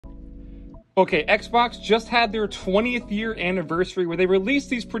Okay, Xbox just had their 20th year anniversary where they released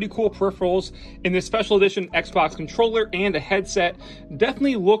these pretty cool peripherals in this special edition Xbox controller and a headset.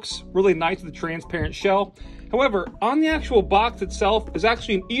 Definitely looks really nice with the transparent shell. However, on the actual box itself is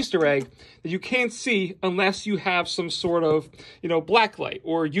actually an Easter egg that you can't see unless you have some sort of, black light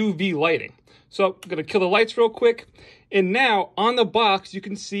or UV lighting. So I'm gonna kill the lights real quick. And now on the box, you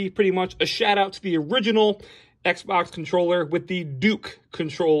can see pretty much a shout out to the original Xbox controller with the Duke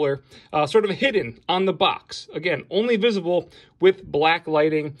controller sort of hidden on the box. Again, only visible with black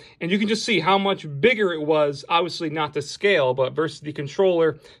lighting, and you can just see how much bigger it was, obviously not the scale, but versus the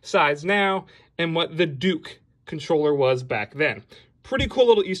controller size now and what the Duke controller was back then. Pretty cool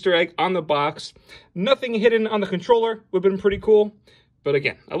little Easter egg on the box. Nothing hidden on the controller would have been pretty cool, but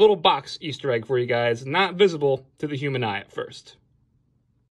again, a little box Easter egg for you guys, not visible to the human eye at first.